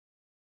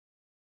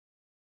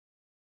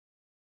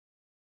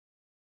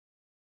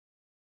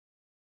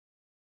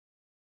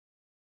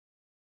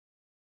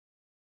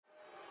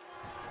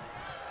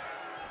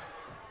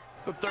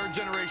with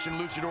third-generation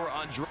luchador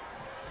Andre.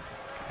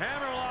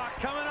 Hammerlock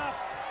coming up.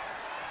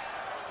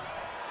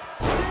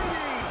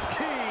 DDT!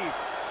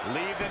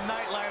 Leave the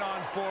nightlight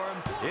on for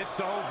him.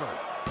 It's over.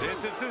 This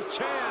is his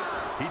chance.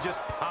 He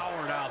just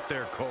powered out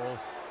there, Cole.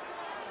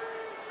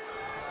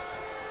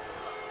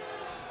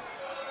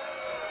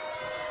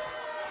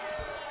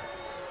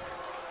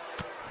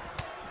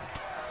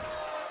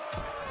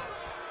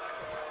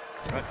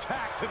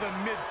 Attack to the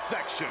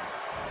midsection.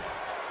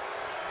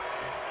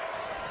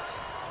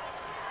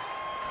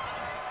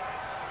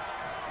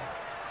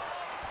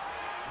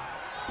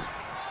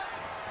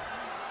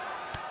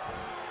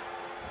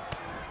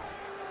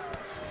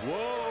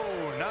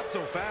 Whoa, not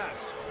so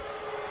fast.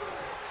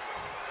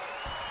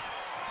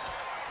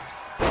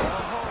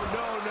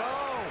 Oh,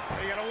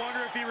 no. You gotta wonder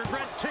if he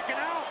regrets kicking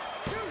out.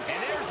 And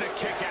there's a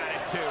kick at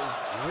it, too.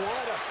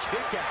 What a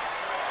kick out.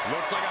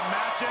 Looks like a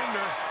match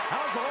ender.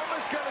 How's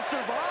Almas gonna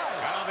survive?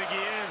 I don't think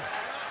he is.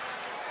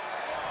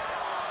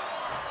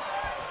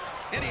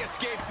 And he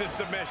escapes the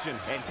submission.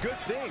 And good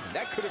thing,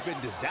 that could have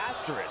been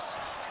disastrous.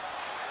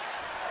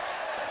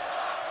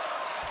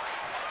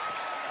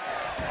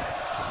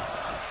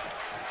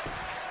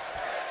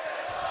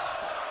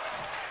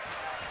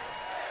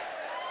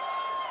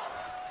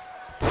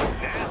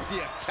 Nasty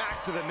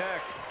attack to the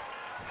neck.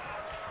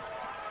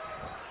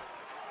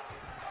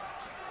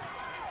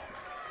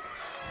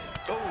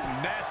 Oh,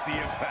 nasty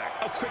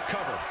impact. A quick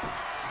cover.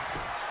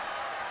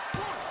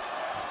 1,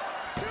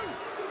 2,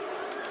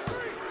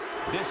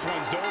 3. This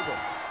one's over.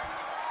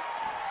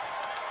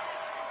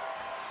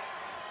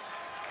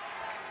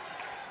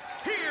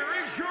 Here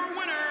is your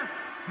winner,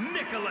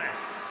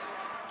 Nicholas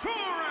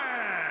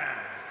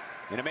Torres.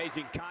 An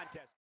amazing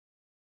contest.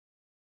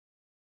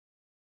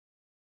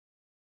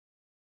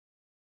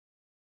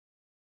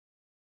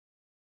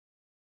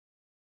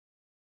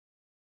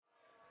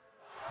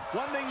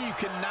 One thing you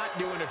cannot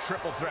do in a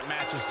triple threat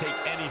match is take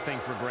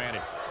anything for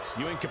granted.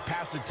 You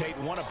incapacitate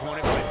one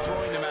opponent by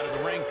throwing them out of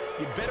the ring.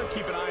 You better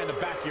keep an eye on the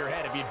back of your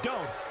head. If you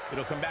don't,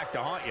 it'll come back to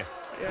haunt you.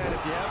 Yeah, and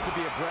if you have to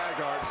be a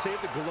braggart, save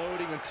the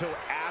gloating until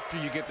after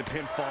you get the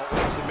pinfall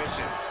or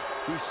submission.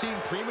 We've seen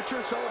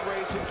premature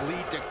celebrations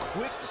lead to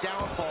quick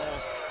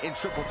downfalls in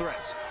triple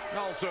threats.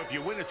 Also, if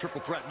you win a triple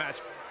threat match,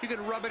 you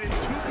can rub it in 2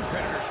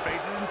 competitors'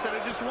 faces instead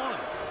of just one.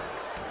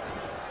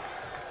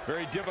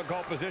 Very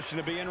difficult position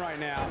to be in right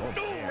now.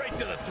 Oh, right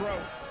to the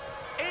throat.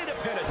 And a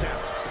pin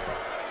attempt.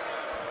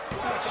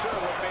 Not sure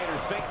what made her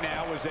think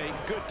now was a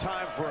good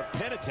time for a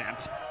pin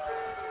attempt.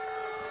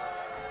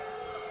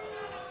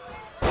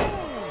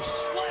 Boom!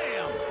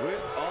 Slam!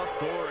 With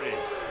authority.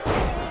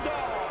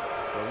 Bulldog!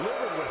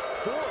 Delivered with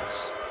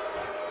force.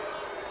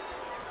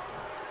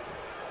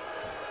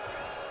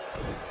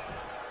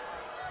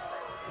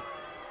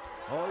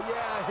 Oh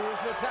yeah,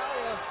 here's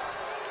Natalya.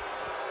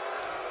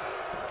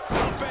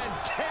 Up and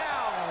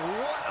down!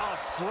 What a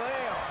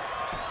slam!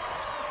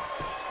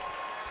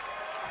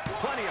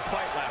 Plenty of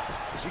fight left.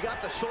 She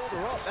got the shoulder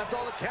up. That's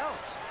all that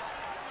counts.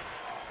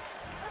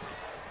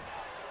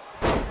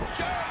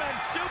 German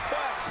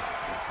suplex.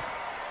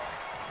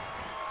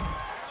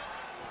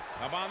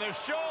 Up on their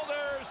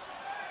shoulders.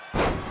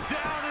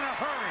 Down in a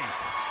hurry.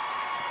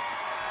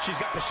 She's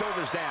got the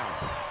shoulders down.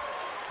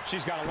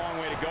 She's got a long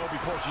way to go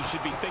before she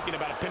should be thinking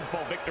about a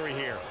pinfall victory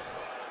here.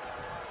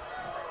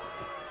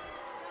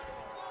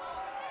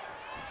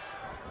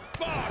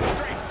 Oh,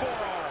 straight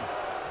forearm.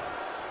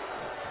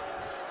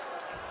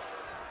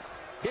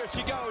 Here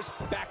she goes,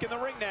 back in the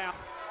ring now.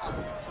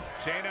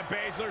 Shayna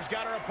Baszler's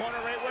got her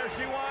opponent right where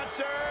she wants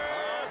her.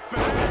 Up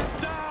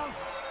and down.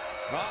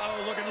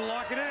 Uh-oh, looking to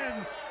lock it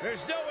in.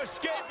 There's no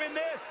escaping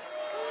this.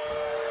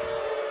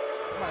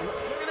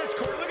 Look at this,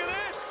 Corey. Look at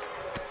this.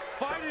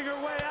 Fighting her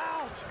way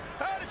out.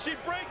 How did she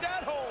break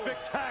that hold?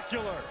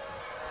 Spectacular.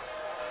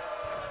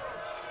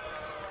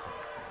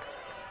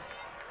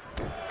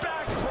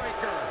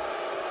 Backbreaker.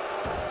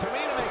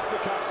 Tamina makes the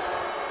cover.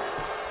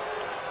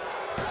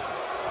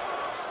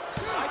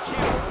 I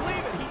can't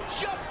believe it. He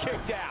just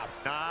kicked out.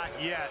 Not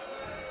yet.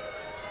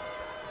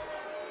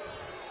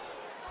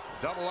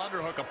 Double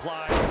underhook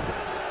applied.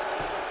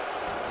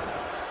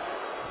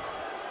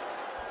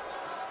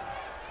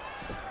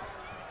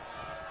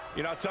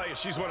 You know, I'll tell you,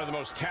 she's one of the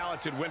most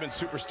talented women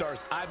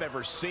superstars I've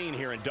ever seen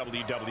here in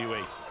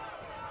WWE.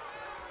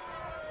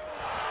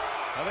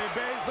 I think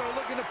Baszler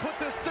looking to put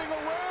this thing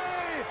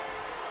away.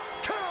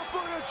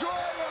 California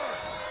driver.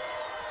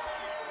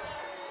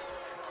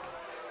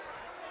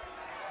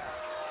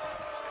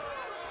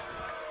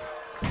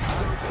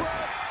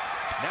 Suplex.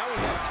 Now we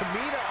have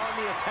Tamina on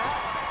the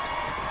attack.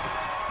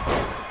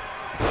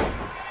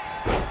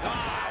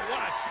 Ah,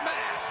 what a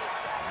smash!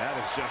 That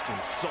is just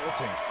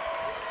insulting.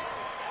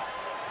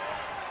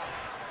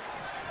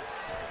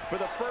 For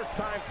the first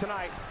time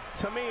tonight,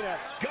 Tamina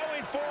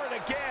going for it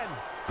again.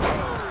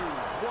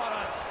 What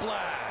a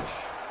splash.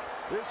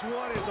 This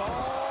one is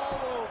all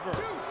over.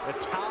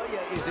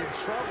 Natalya is in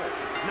trouble.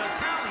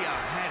 Natalya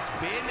has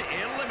been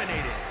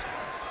eliminated.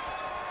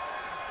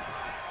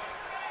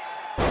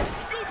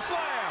 Scoop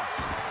slam!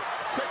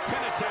 Quick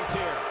pin attempt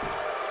here.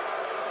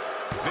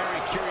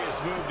 Very curious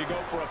move to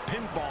go for a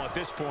pinfall at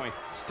this point.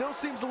 Still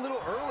seems a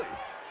little early.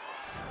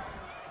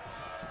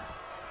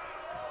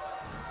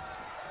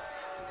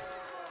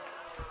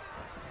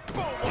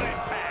 Boom, what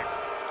impact.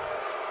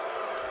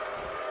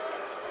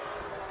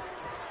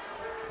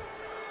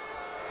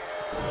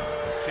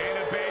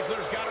 Shayna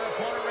Baszler's got her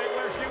opponent right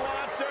where she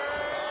wants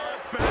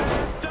her.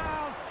 Back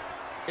down.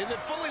 Is it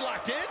fully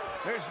locked in?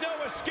 There's no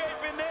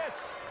escaping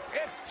this.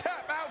 It's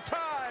tap out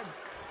time.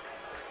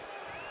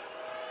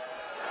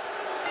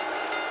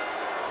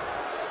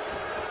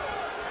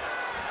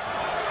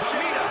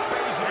 Shayna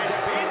Baszler has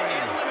been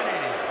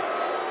eliminated.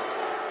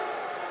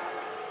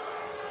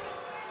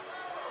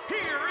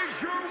 Here is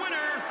your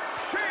winner,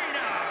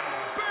 Shayna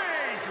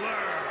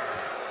Baszler.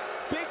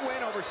 Big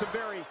win over some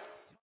very...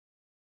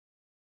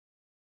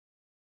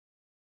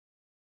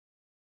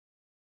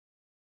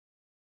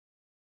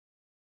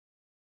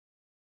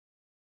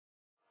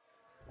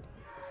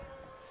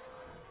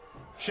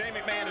 Shane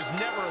McMahon is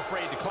never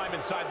afraid to climb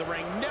inside the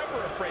ring,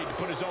 never afraid to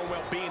put his own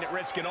well-being at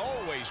risk, and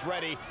always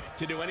ready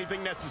to do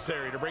anything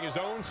necessary to bring his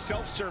own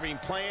self-serving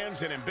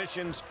plans and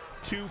ambitions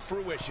to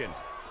fruition.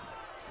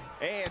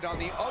 And on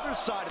the other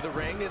side of the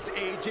ring is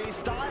AJ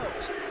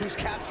Styles, who's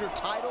captured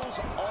titles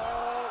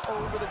all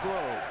over the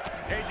globe.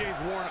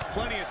 AJ's worn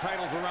plenty of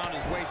titles around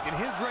his waist, and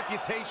his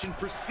reputation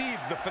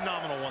precedes the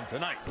phenomenal one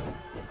tonight.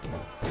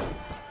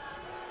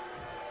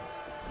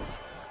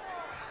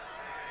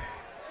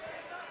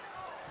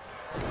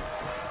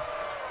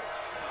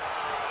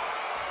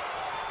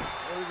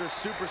 What is this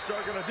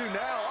superstar gonna do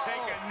now? Take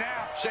a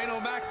nap. Shane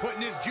O'Mac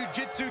putting his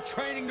jiu-jitsu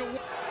training to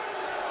work.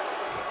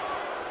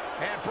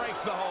 And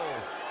breaks the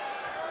hold.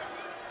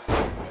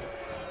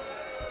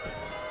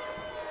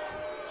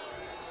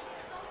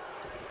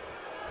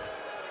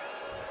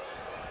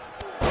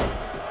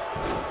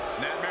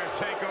 Snapmare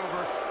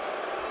takeover.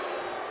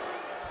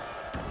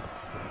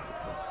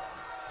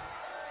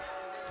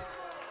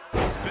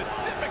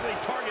 Specifically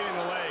targeting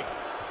the leg.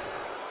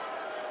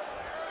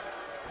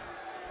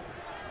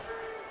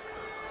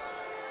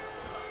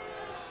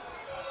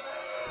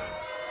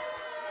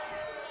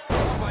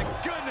 Oh my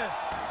goodness.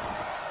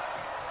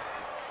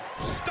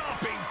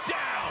 Stomping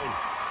down.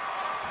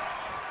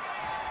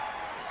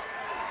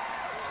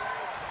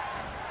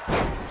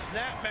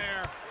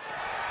 Snapmare.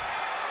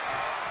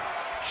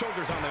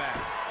 Shoulders on the mat.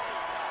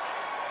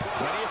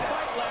 Plenty of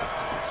fight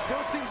left.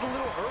 Still seems a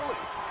little early.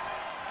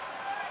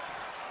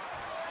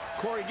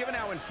 Corey, given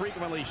how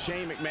infrequently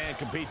Shane McMahon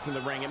competes in the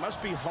ring, it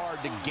must be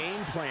hard to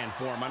game plan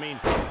for him. I mean,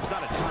 there's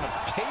not a ton of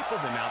tape of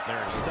him out there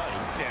to study.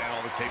 Yeah, and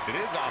all the tape that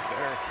is out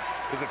there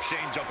is of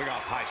Shane jumping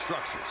off high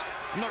structures.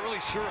 I'm not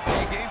really sure how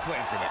you game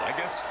plan for that. I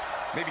guess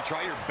maybe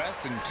try your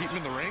best and keep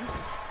him in the ring.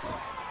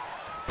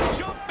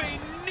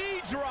 Jumping knee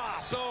drop.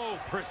 So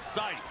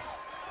precise.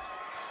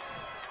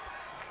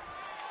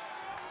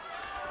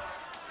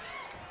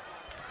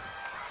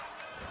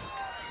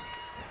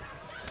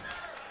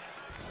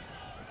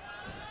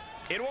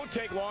 It won't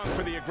take long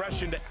for the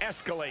aggression to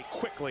escalate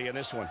quickly in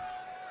this one.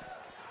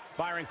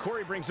 Byron,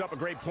 Corey brings up a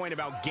great point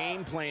about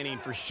game planning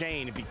for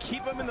Shane. If you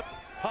keep him in the...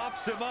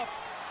 Pops him up.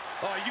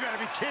 Oh, you gotta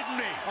be kidding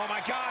me. Oh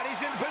my God,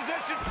 he's in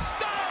position.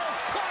 Styles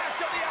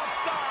clash on the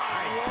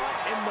outside. What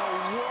in the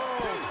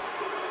world?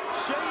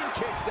 Shane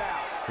kicks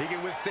out. He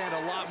can withstand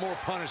a lot more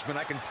punishment,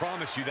 I can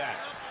promise you that.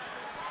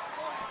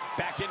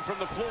 Back in from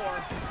the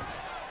floor.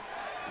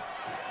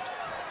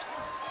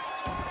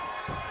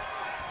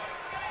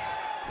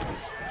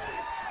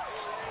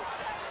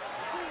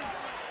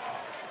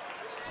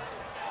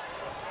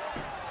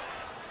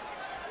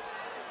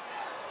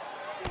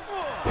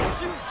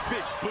 Huge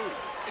big boot.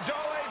 It's all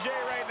AJ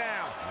right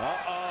now.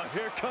 Uh-oh,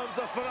 here comes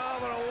a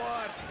phenomenal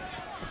one.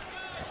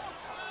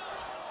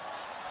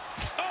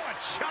 Oh, a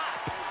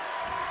chop.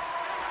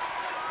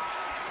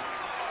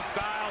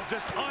 Styles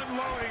just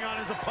unloading on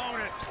his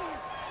opponent.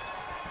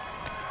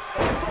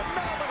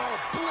 Phenomenal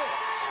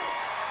blitz.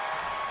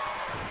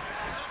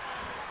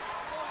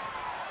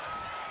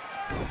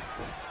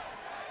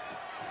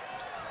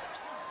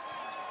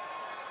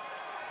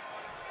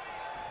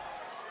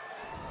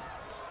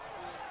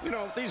 You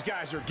know, these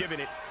guys are giving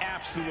it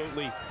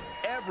absolutely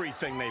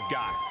everything they've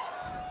got.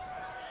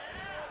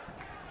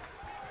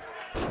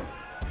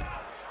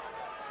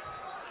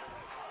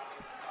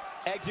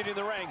 Exiting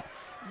the ring.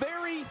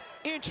 Very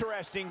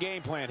interesting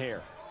game plan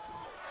here.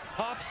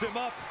 Pops him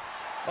up.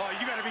 Oh,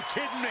 you gotta be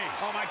kidding me.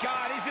 Oh my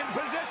God, he's in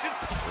position.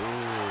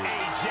 Ooh.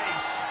 AJ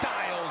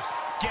Styles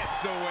gets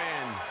the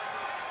win.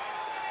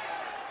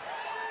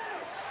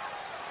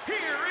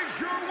 Here is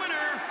your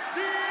winner,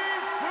 the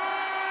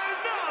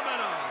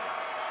phenomenal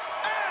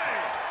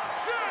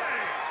AJ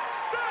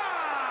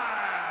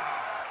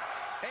Styles.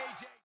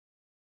 AJ.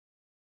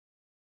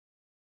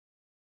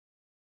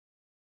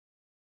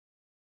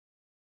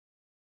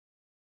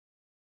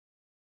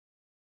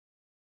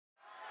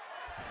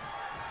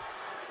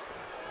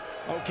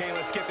 Okay,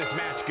 let's get this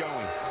match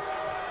going.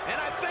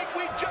 And I think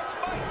we just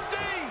might see.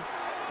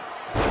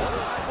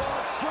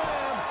 Sidewalk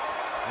slam.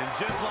 And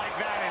just like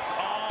that, it's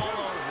all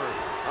over.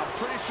 I'm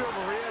pretty sure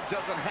Maria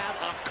doesn't have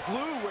a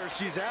clue where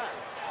she's at.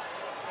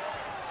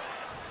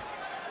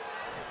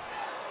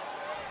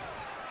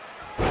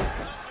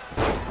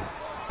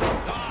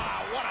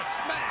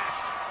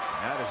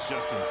 That is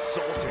just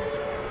insulting.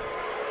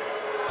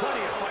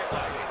 Plenty of fight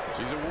left.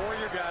 She's a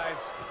warrior,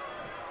 guys.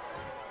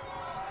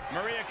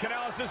 Maria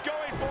Kanellis is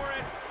going for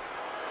it.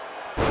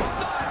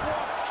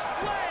 Sidewalk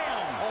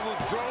slam!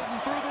 Almost drove him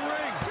through the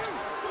ring.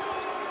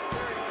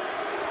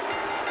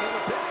 And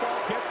the pinfall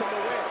gets him the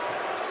win.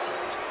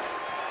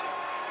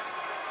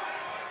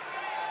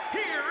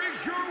 Here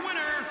is your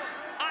winner,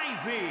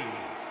 Ivy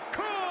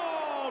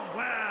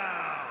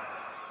Caldwell.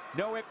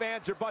 No ifs,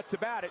 ands, or buts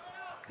about it.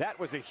 That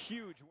was a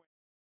huge win.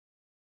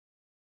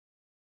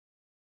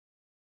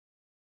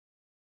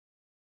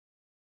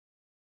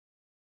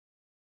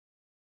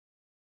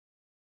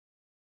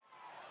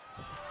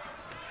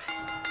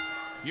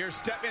 You're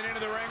stepping into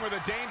the ring with a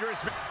dangerous...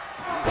 Oh,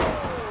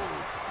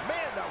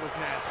 man, that was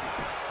nasty.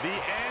 The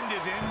end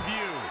is in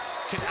view.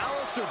 Can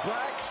Aleister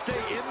Black stay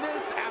in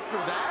this after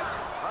that?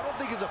 I don't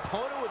think his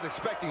opponent was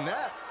expecting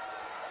that.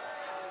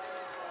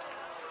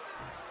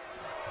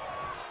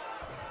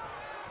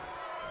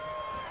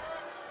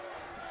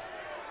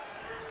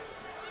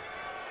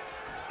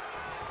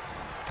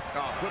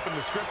 Oh, flipping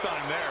the script on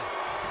him there.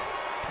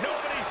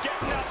 Nobody's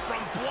getting up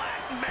from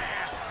Black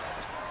Mass.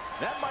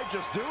 That might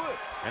just do it.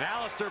 And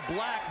Aleister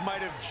Black might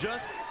have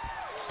just...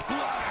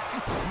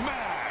 Black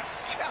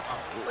Mass!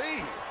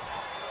 Golly.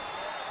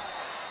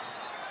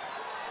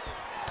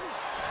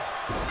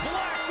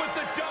 Black with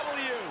the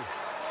W.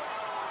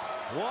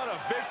 What a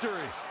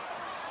victory.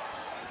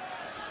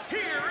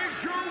 Here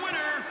is your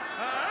winner,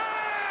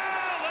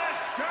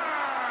 Aleister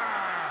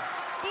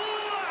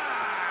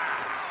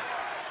Black.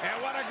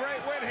 And what a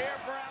great win here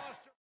for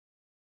Aleister.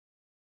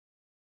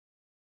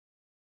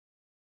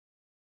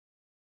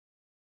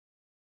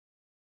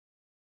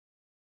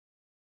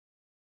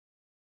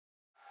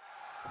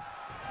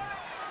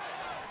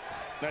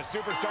 The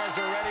superstars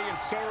are ready, and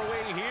so are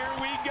we. Here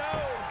we go.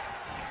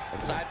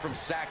 Aside from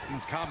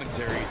Saxton's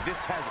commentary,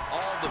 this has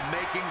all the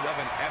makings of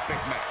an epic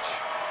match.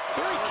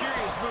 Very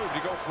curious move to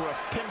go for a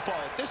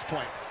pinfall at this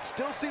point.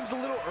 Still seems a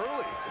little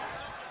early.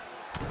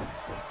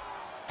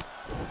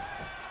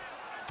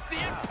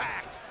 The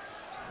impact.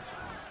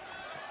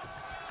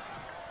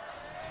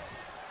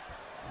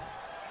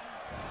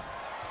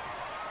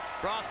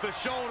 Across the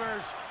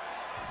shoulders.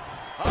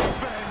 Up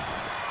and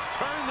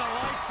turn the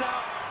lights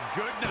out.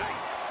 Good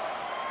night.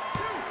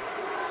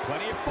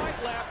 Plenty of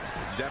fight left.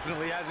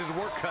 Definitely has his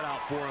work cut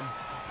out for him.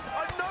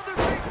 Another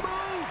big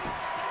move.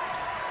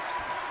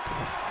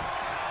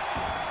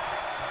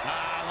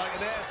 Ah, look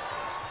at this.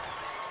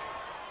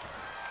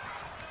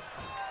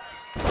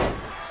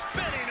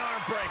 Spinning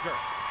arm breaker.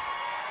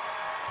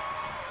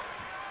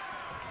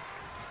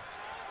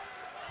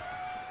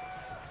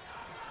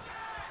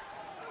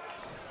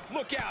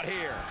 Look out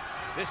here.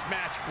 This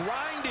match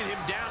grinded him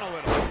down a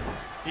little.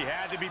 He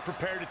had to be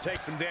prepared to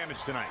take some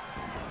damage tonight.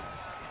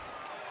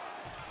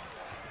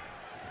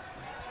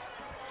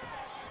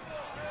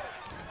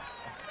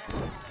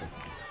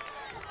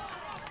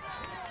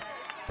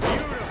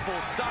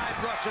 Beautiful side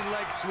Russian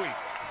leg sweep.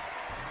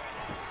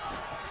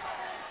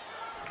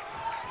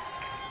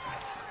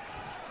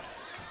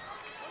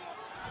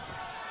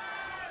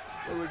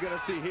 What are we going to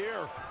see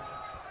here?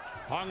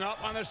 Hung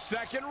up on the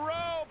second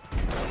rope.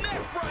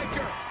 Neck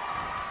breaker.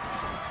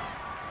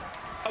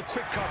 A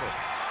quick cover.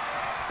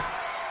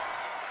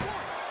 1,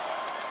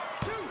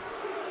 2,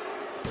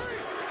 3.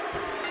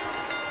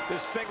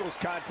 This singles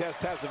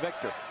contest has a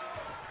victor.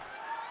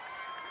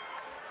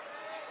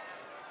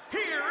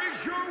 Here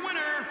is your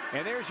winner.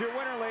 And there's your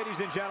winner, ladies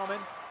and gentlemen.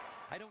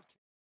 I don't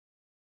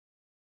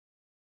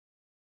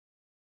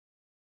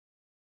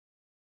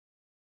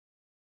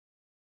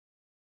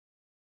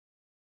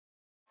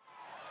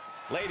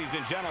Ladies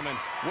and gentlemen,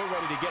 we're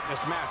ready to get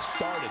this match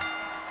started.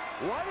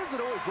 Why does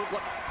it always look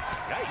like...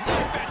 Knife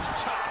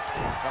edge chop.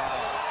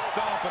 Oh,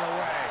 stomping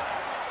away.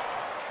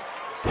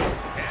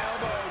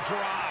 Elbow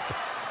drop.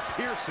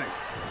 piercing?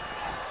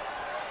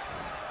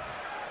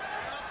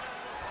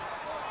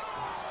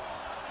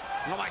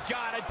 Oh my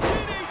God, a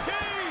DDT!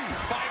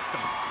 Spiked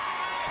him.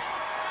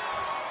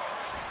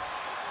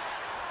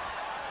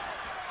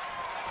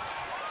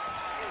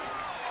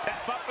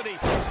 Step up for the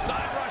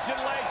side Russian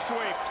leg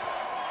sweep.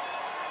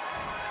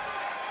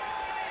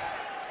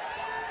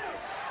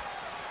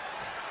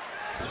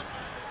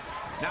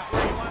 Not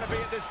where you want to be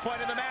at this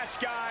point in the match,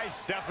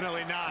 guys.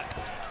 Definitely not.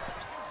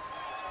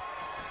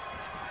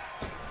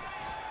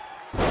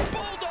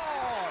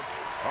 Bulldog!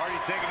 Already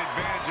taking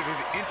advantage of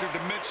his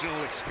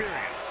interdimensional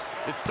experience.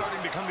 It's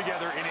starting to come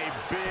together in a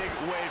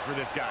big way for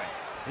this guy.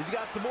 He's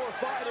got some more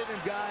fight in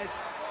him, guys.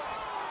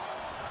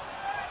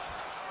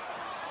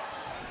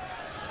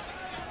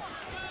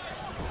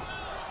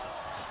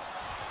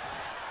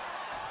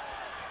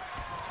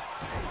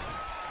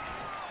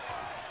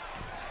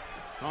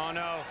 Oh,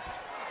 no.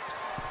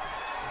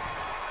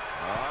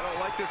 I don't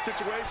like this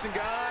situation,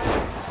 guys.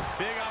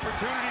 Big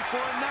opportunity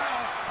for him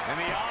now. And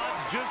the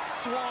odds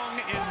just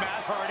swung in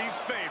Matt Hardy's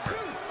favor.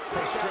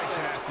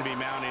 Frustration has to be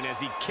mounting as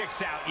he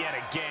kicks out yet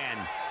again.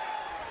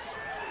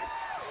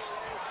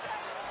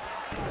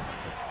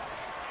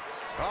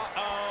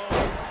 Uh-oh.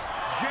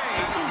 Jay,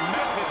 the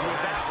message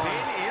with that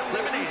pin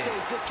eliminated.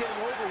 just getting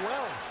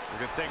overwhelmed. We're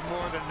going to take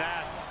more than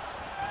that.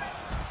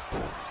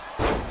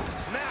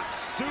 Snap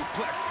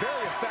suplex,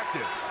 very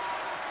effective.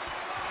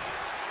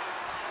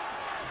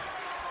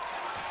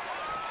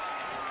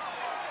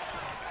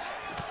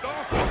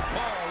 Oh,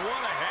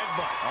 what a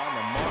headbutt. On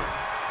the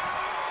mark.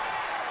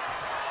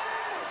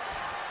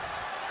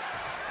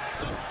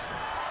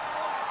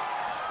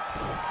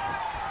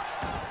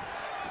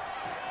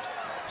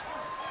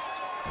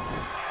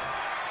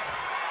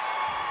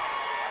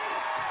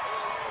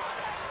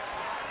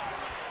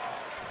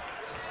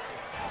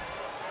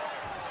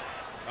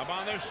 Up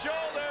on their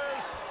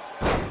shoulders.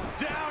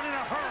 Down in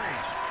a hurry.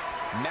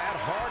 Matt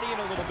Hardy in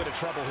a little bit of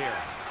trouble here.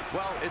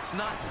 Well, it's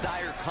not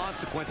dire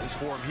consequences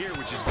for him here,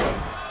 which is good.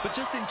 But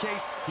just in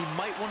case, he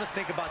might want to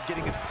think about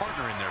getting his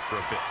partner in there for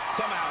a bit.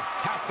 Somehow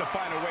has to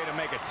find a way to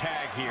make a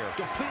tag here.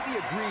 Completely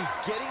agree.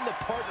 Getting the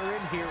partner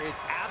in here is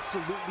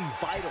absolutely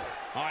vital.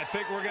 I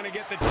think we're going to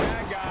get the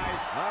tag,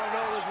 guys. I don't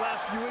know. Those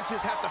last few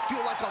inches have to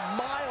feel like a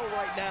mile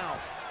right now.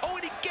 Oh,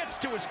 and he gets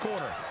to his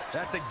corner.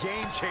 That's a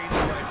game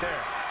changer right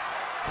there.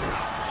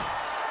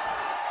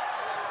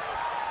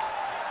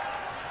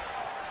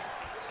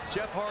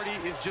 Jeff Hardy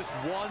is just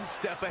one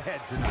step ahead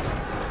tonight.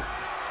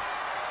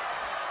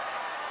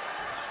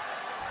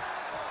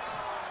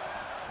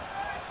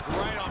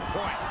 Right on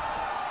point.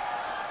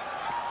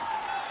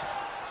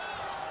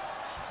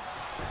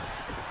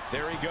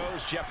 There he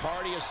goes. Jeff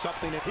Hardy is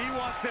something that He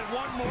wants it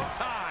one more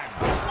time.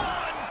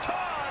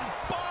 One-ton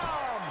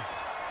bomb!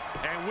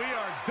 And we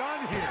are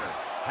done here.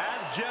 Has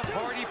Jeff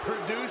Hardy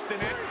produced an...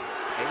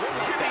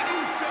 Jimmy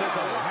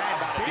Uso has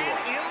been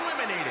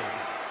eliminated.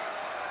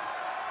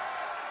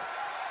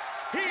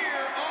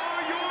 Here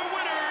are your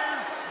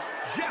winners,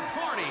 Jeff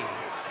Hardy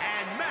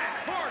and Matt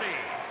Hardy,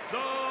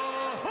 the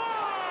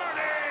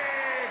Hardy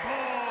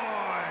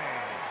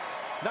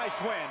Boys.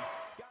 nice win.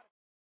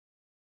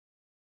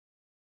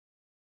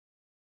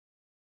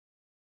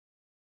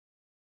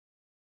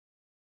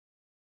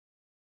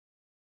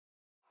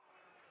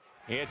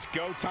 It's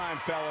go time,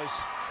 fellas.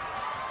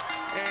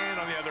 And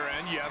on the other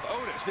end, you have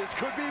Otis. This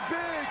could be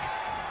big.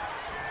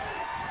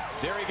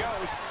 There he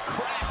goes,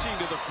 crashing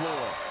to the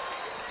floor.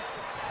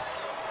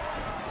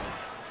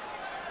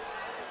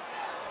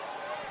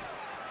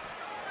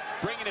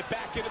 Bringing it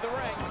back into the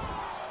ring.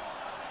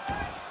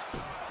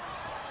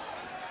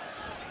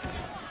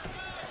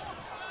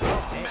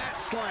 Mat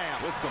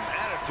slam With some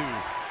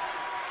attitude.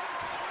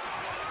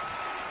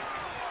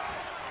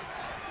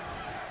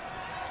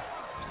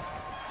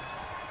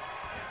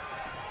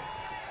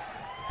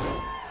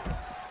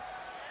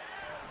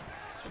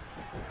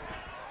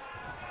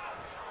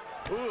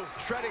 Ooh,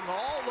 treading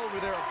all over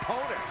their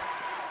opponent.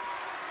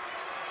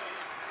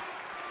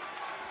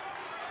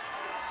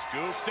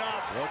 Scooped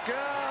up. Look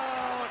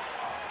out!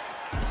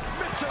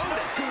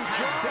 Otis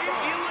has been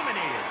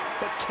eliminated.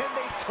 But can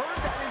they turn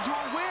that into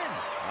a win?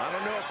 I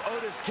don't know if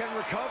Otis can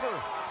recover.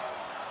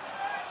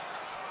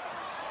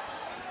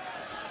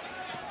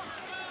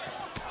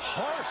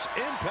 Harsh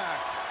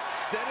impact.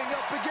 Setting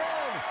up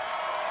again.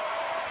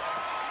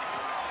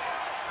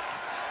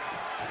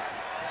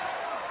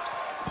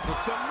 The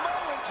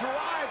Samoan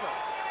driver.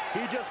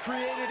 He just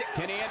created...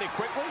 Can he end it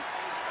quickly?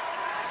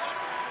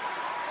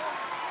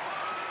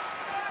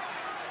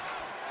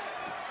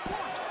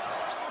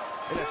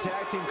 In a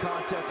tag team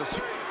contest, Tucker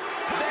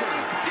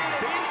has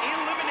been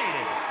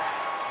eliminated.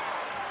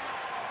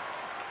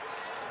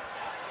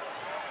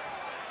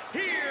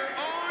 Here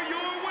are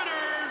your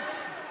winners,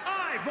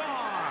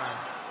 Ivar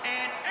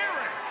and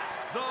Eric,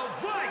 the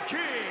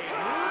Viking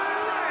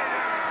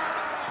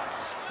Raiders.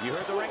 You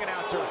heard the ring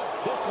announcer.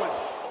 This one's...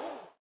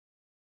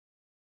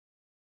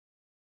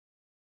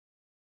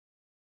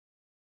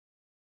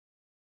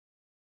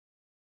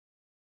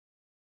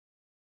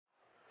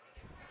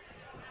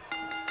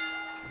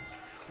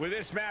 With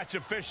this match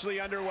officially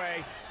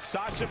underway,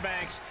 Sasha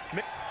Banks...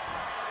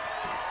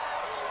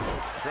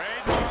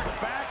 Trademark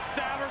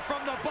backstabber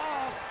from the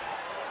boss.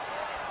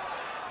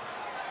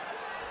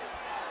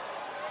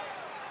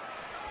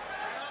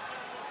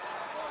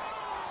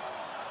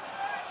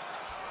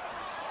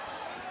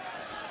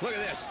 Look at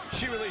this.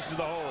 She releases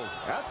the hold.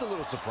 That's a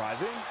little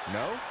surprising,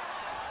 no?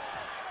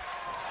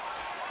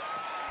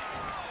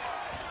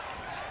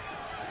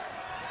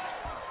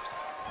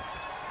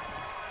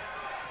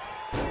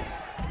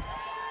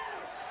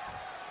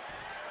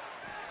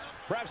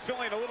 Perhaps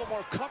feeling a little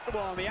more comfortable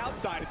on the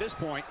outside at this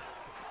point.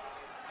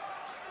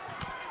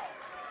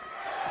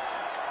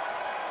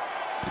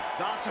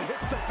 Sasha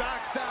hits the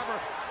backstabber.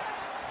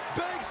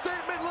 Big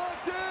statement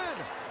locked in.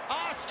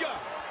 Asuka,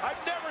 I've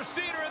never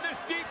seen her in this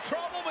deep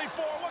trouble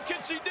before. What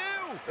can she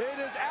do? It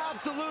is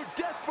absolute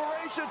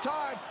desperation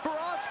time for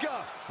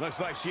Asuka.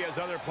 Looks like she has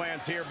other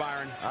plans here,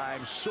 Byron.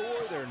 I'm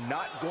sure they're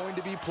not going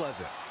to be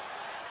pleasant.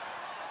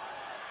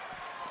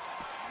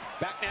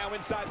 Back now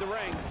inside the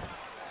ring.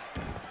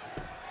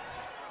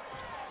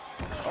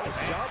 Nice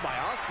job by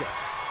Asuka.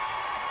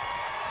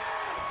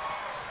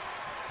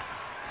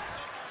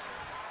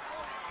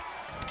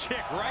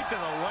 Kick right to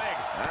the leg.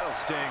 That'll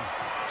sting.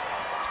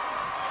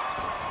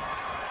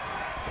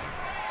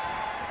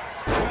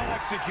 Well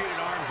Well-executed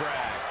arm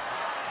drag.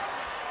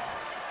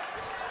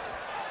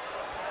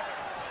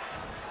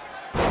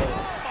 Oh,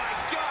 my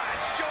God!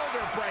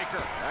 Shoulder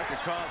breaker. That could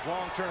cause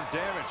long-term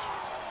damage.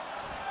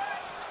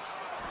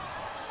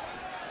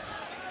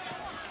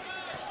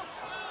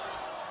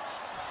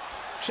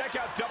 Check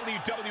out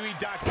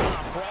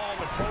WWE.com for all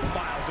the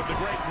profiles of the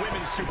great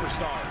women's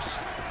superstars.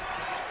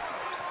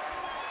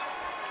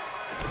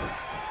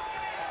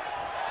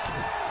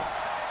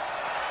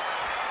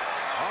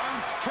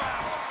 Arms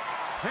trapped.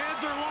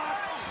 Hands are locked.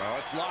 No,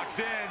 it's locked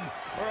in.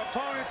 Her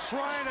opponent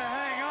trying to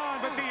hang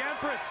on, but the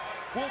Empress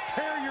will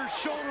tear your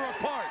shoulder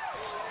apart.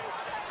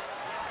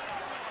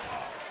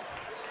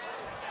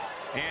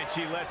 And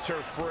she lets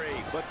her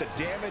free. But the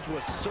damage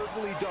was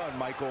certainly done,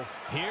 Michael.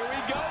 Here we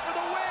go for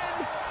the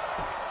win.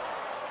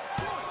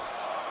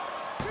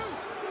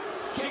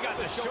 She got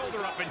the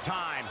shoulder up in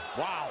time.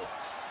 Wow.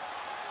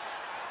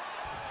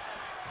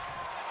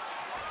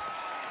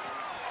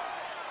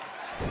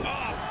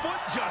 Oh,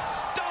 foot just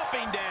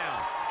stomping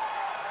down.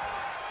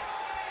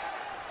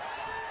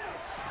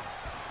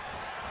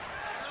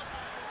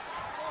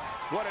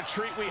 What a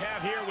treat we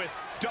have here with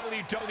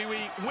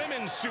WWE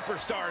women's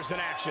superstars in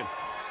action.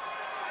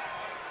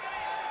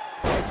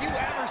 Have you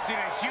ever seen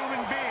a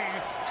human being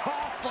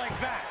tossed like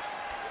that?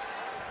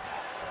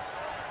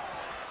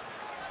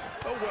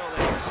 A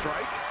well-aimed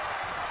strike.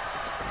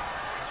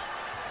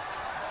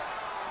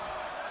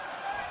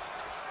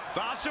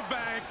 Sasha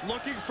Banks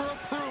looking for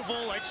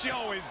approval like she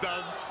always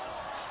does.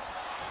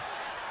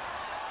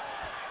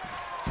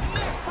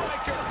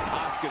 Neckbreaker.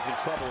 Asuka's in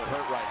trouble. It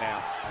hurt right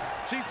now.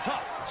 She's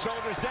tough.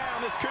 Shoulders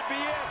down. This could be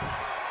it.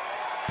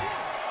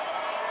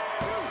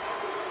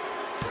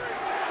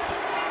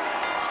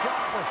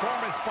 Strong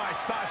performance by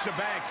Sasha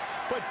Banks,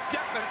 but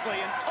definitely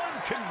an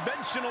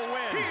unconventional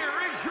win. Here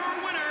is your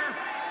winner,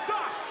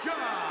 Sasha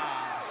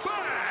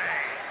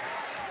Banks.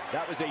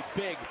 That was a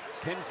big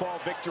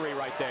pinfall victory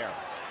right there.